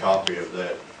want a copy of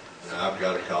that? Now, I've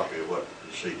got a copy of what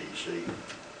the CDC,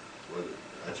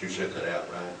 that you sent that out,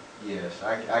 right? Yes,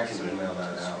 I can email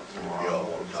that out You all tomorrow.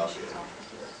 want a copy of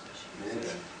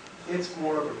it? It's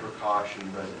more of a precaution,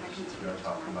 but since we are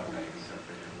talking about babies, I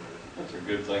figured It's a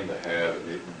good thing to have.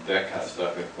 That kind of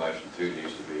stuff, information too,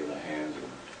 needs to be in the hands of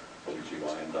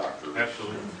OBGYN doctors.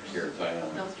 Absolutely. Here in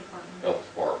town. Health department. Health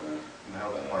department. the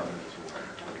health department as well.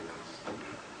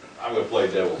 I'm going to play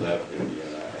devil's advocate again,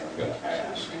 and I'm going to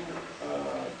ask,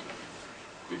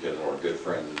 because of our good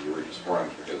friends in Eureka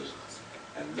Springs,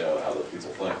 and know how those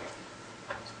people think.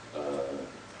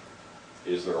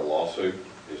 Is there a lawsuit?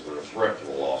 Is there a threat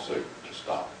to a lawsuit to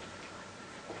stop it?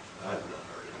 I have not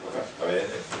heard it.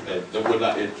 I mean, it would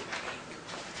not,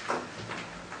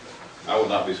 I would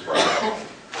not be surprised.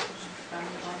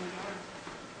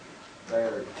 They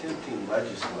are attempting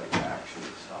legislative action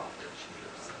to stop it.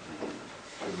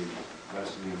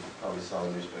 Most of you probably saw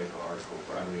the newspaper article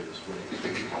earlier this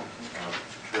week.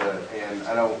 And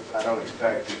I don't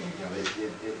expect,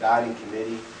 it died in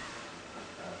committee,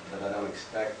 but I don't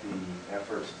expect the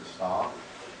efforts to stop.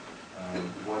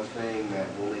 One thing that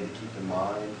we'll need to keep in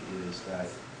mind is that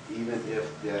even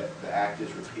if the act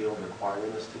is repealed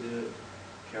requiring us to do it,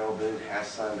 Carol Boone has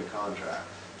signed a contract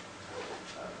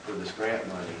for this grant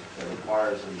money that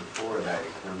requires them to fluoridate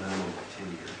for a minimum of 10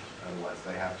 years. Otherwise,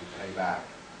 they have to pay back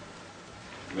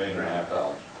 $1.5 million.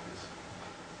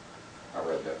 I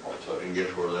read that part, so. And guess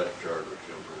where that charge would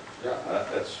come from? Yeah,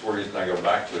 that's where he's going to go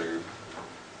back to.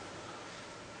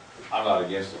 I'm not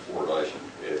against the fluoridation.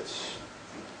 It's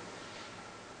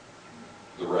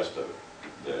the rest of it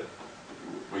that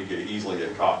we could easily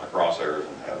get caught in the crosshairs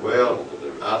and have Well, little to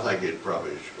do. I think it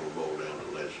probably is going to boil down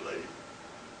to legislative,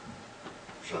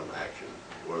 some action,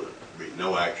 whether it be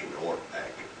no action or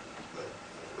action. But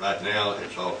right now,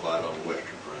 it's all quiet on the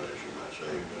western front, as you might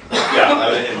say.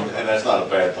 Yeah, and that's not a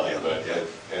bad thing, but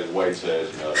as Wade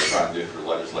says, they're trying to do it through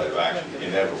legislative action.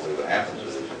 Inevitably, what happens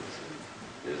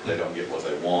is they don't get what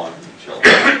they want, they'll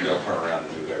turn around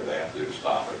and do whatever they have to do to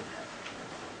stop it.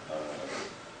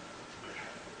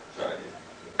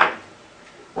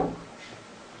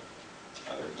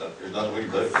 There's nothing we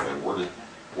can do. I mean,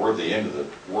 we're at the end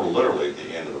of we're literally at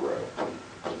the end of the road.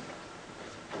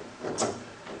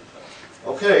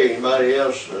 Okay, anybody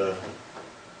else,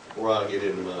 before I get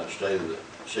into my State of the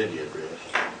City address?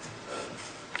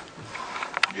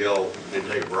 Y'all need to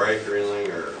take a break or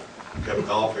anything, or a cup of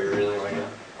coffee or anything like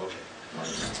that?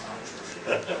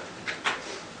 Okay.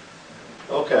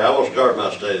 Okay, I will start my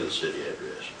State of the City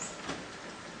address.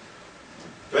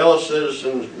 Fellow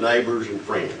citizens, neighbors, and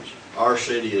friends, our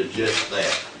city is just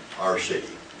that, our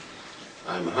city.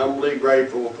 I'm humbly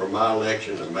grateful for my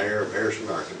election as mayor of Harrison,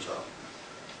 Arkansas.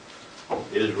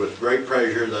 It is with great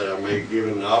pleasure that I may be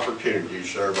given the opportunity to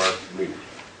serve our community.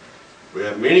 We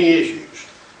have many issues,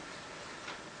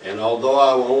 and although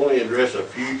I will only address a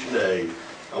few today,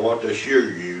 I want to assure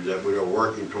you that we are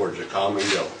working towards a common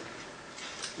goal,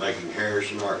 making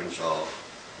Harrison, Arkansas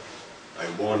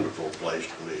a wonderful place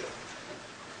to live.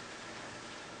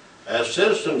 As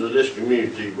citizens of this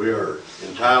community, we are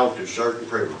entitled to certain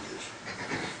privileges.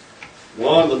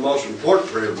 One of the most important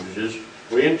privileges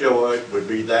we enjoy would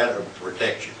be that of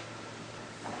protection.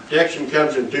 Protection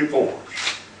comes in two forms: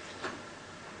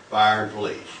 fire and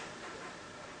police.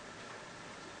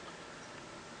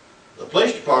 The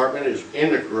police department is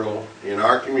integral in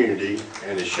our community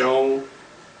and is shown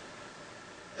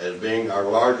as being our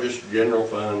largest general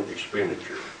fund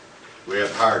expenditure. We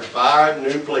have hired 5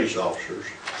 new police officers,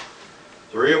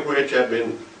 3 of which have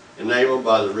been enabled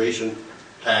by the recent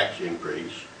tax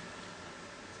increase.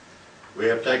 We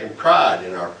have taken pride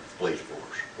in our police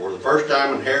force. For the first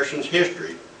time in Harrison's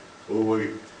history, we will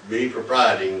be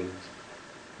providing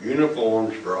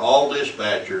uniforms for all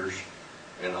dispatchers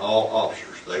and all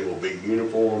officers. They will be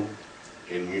uniformed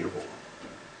in uniform,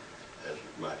 as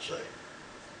you might say.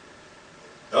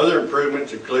 Other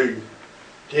improvements include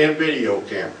 10 video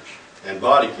cameras and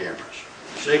body cameras,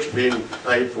 6 being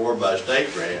paid for by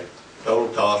state grant, total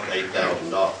cost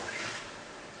 $8,000.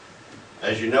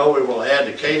 As you know, we will add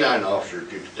the K-9 officer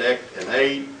to detect and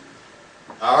aid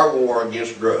our war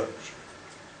against drugs,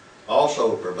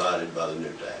 also provided by the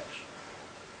new tax.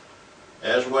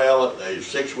 As well, a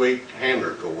 6-week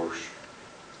handler course,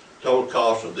 total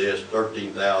cost of this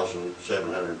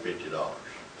 $13,750.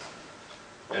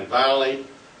 And finally,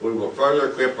 we will further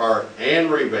equip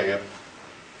and revamp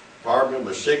department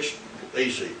with 6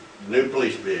 new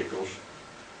police vehicles,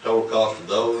 total cost of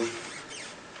those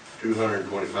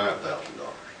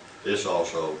 $225,000. This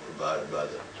also provided by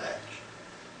the tax.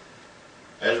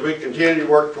 As we continue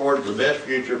to work towards the best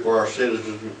future for our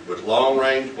citizens with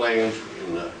long-range plans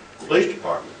in the police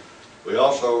department, we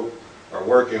also are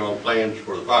working on plans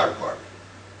for the fire department.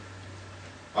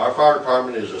 Our fire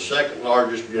department is the second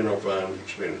largest general fund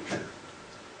expenditure.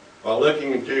 While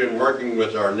looking into and working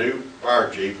with our new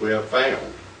fire chief, we have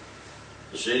found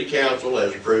the city council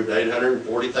has approved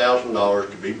 $840,000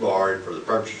 to be borrowed for the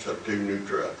purchase of 2 new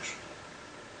trucks.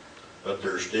 But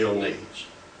there are still needs.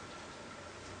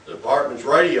 The department's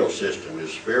radio system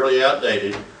is fairly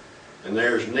outdated, and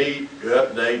there is need to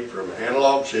update from an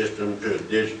analog system to a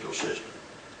digital system.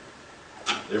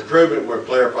 The improvement will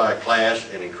clarify class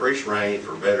and increase range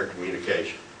for better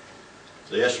communication.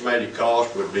 The estimated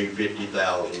cost would be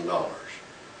 $50,000.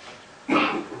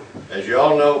 As you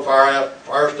all know,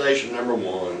 fire station number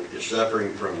 1 is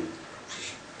suffering from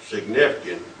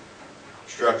significant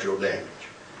structural damage.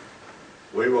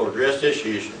 We will address this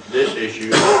issue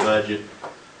in the budget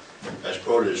as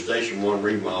quoted as Station 1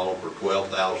 remodel for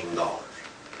 $12,000.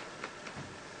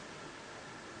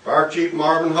 Fire Chief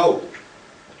Marvin Holt,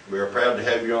 we are proud to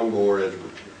have you on board as we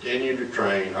continue to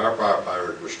train our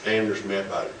firefighters with standards met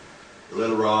by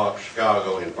Little Rock,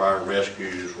 Chicago in fire and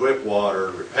rescue, swift water,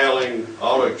 repelling,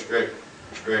 auto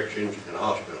extractions, and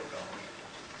hospital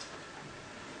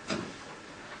calls.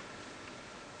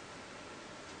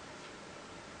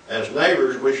 As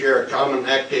neighbors, we share common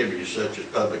activities such as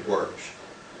public works.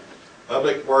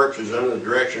 Public Works is under the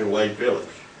direction of Wade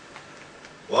Phillips.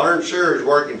 Water and Sewer is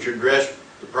working to address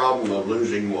the problem of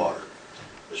losing water.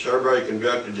 The survey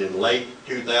conducted in late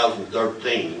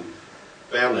 2013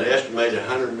 found an estimated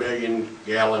 100 million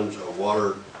gallons of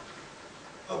water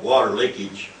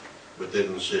leakage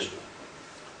within the system.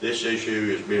 This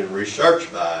issue is being researched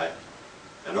by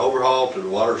an overhaul to the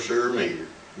water sewer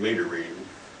meter reading,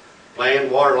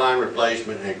 planned water line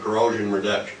replacement, and corrosion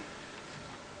reduction.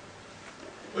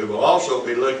 We will also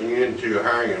be looking into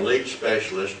hiring a leak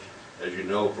specialist, as you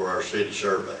know, for our city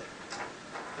survey.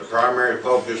 The primary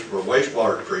focus for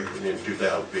wastewater treatment in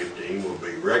 2015 will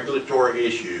be regulatory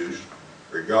issues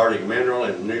regarding mineral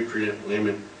and nutrient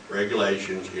limit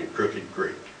regulations in Crooked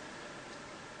Creek.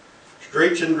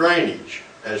 Streets and Drainage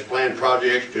has planned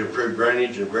projects to improve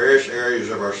drainage in various areas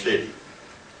of our city,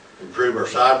 improve our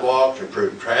sidewalks,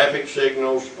 improve traffic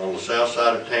signals on the south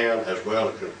side of town, as well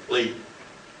as complete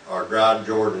our Dry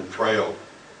Jordan Trail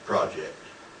project.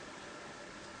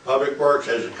 Public Works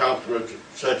has accomplishments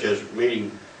such as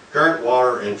meeting current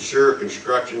water and sewer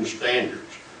construction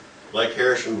standards, Lake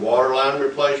Harrison water line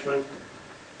replacement,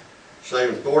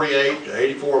 saving 48 to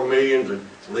 84 million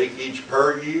of leakage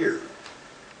per year.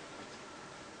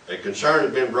 A concern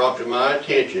has been brought to my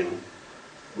attention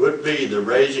would be the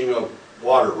raising of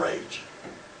water rates.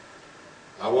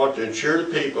 I want to ensure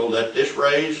the people that this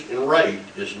raise in rate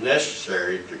is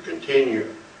necessary to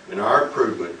continue in our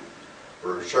improvement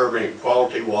for serving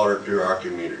quality water to our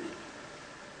community.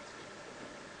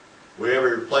 We have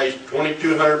replaced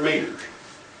 2,200 meters,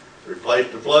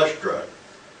 replaced the flush truck,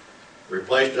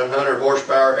 replaced 100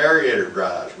 horsepower aerator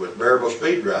drives with variable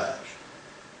speed drives.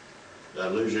 Did I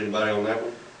lose anybody on that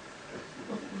one?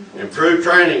 Improved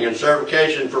training and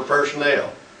certification for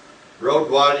personnel,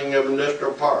 road widening of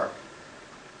Industrial Park.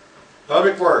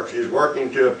 Public Works is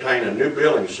working to obtain a new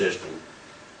billing system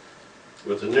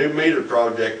with a new meter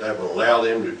project that will allow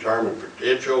them to determine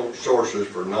potential sources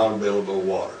for non-billable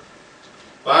water.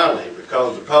 Finally,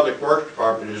 because the Public Works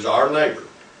Department is our neighbor,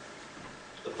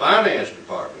 the Finance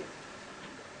Department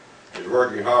is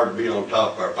working hard to be on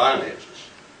top of our finances.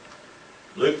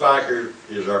 Luke Fiker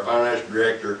is our Finance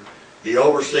Director. He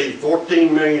oversees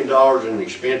 $14 million in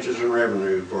expenses and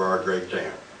revenue for our great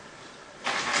town.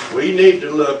 We need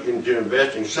to look into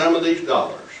investing some of these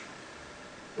dollars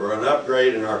for an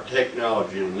upgrade in our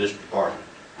technology in this department.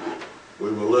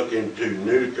 We will look into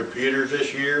new computers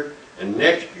this year and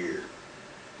next year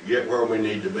to get where we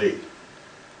need to be.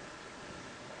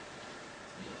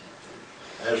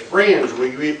 As friends,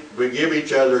 we give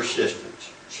each other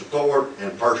assistance, support,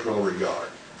 and personal regard.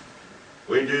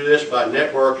 We do this by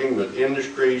networking with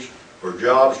industries for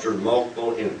jobs through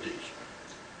multiple entities.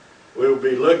 We will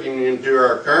be looking into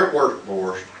our current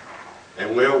workforce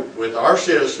and will, with our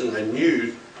citizens and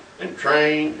youth, and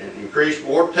train and increase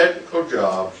more technical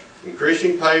jobs,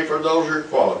 increasing pay for those who are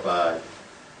qualified.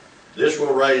 This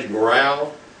will raise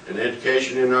morale and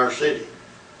education in our city.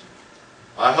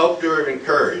 I hope to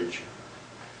encourage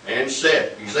and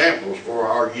set examples for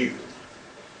our youth,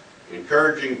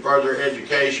 encouraging further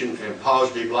education and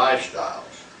positive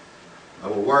lifestyles. I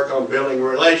will work on building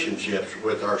relationships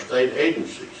with our state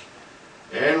agencies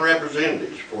and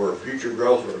representatives for future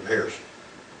growth of Harrison.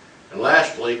 And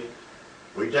lastly,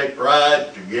 we take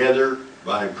pride together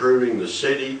by improving the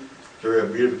city through a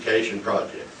beautification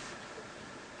project.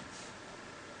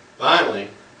 Finally,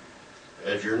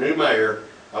 as your new mayor,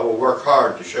 I will work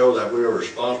hard to show that we are a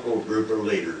responsible group of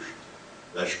leaders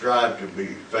that strive to be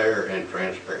fair and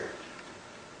transparent.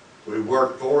 We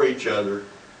work for each other,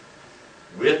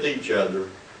 with each other,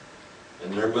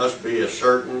 and there must be a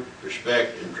certain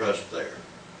respect and trust there.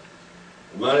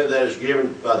 The money that is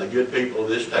given by the good people of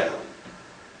this town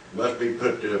must be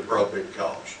put to appropriate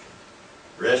cost.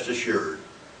 Rest assured,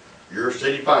 your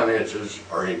city finances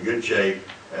are in good shape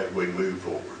as we move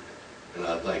forward. And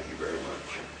I thank you very much.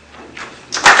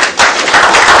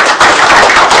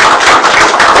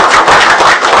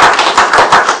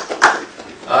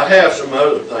 I have some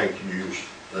other thank yous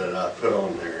that I put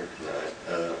on there tonight.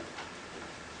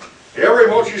 Hillary,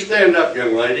 won't you stand up,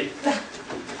 young lady?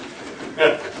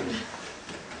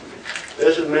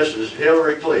 This is Mrs.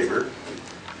 Hillary Cleaver.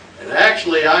 And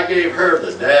actually, I gave her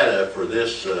the data for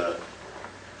this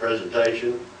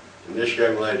presentation, and this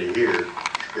young lady here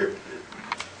scripted it.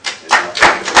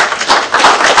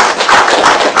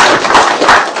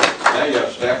 Now you got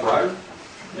a staff writer?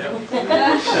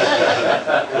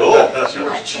 Cool.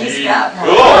 He's got one.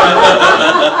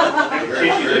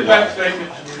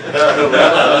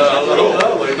 Cool.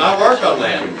 We might work on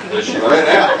that. She ran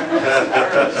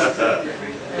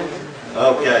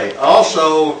out. Okay,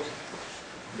 also,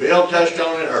 Bill touched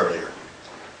on it earlier,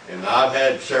 and I've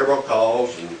had several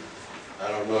calls, and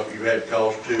I don't know if you've had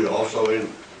calls too, also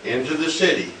into the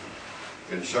city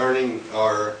concerning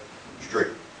our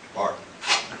street department.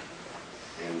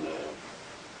 And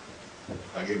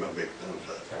I give him a big thumbs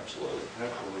up. Absolutely,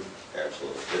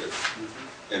 absolutely.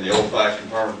 And the old-fashioned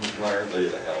farmers, Larry, they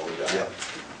did a hell of a job. Yep.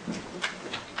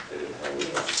 They did a hell of a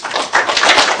job.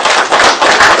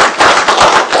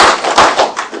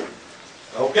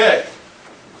 Okay.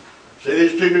 See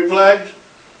these two new flags?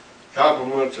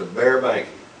 Compliments of Bear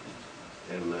Banking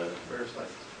and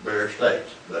Bear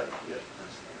Estates Bank, yes.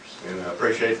 And I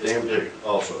appreciate them too,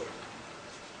 also.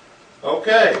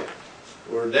 Okay,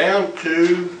 we're down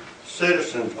to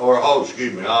citizens,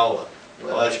 excuse me, I'll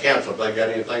ask council if they got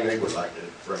anything they would like to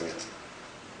bring up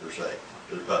or say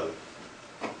to the public.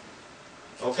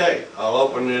 Okay, I'll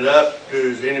open it up.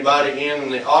 Does anybody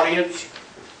in the audience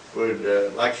would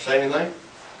like to say anything?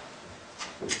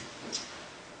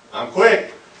 I'm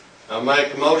quick. I'll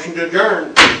make a motion to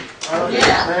adjourn. Yeah.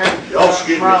 Oh,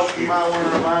 excuse me. You might want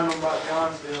to remind them about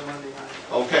Johnsville Monday night.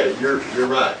 Okay, you're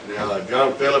right. Now,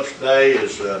 John Phillips Day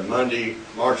is Monday,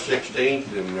 March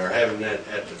 16th, and they're having that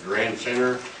at the Durant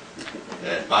Center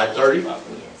at 5:30.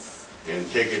 Yes. And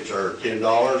tickets are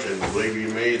 $10, and believe you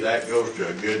me, that goes to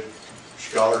a good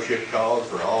scholarship cause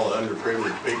for all the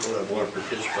underprivileged people that want to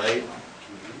participate.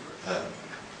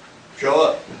 Show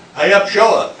up. Pay up,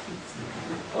 show up.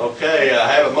 Okay,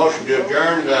 I have a motion to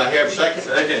adjourn. Do I have a second?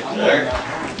 Second.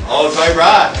 All in favor,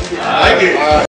 aye. Thank you.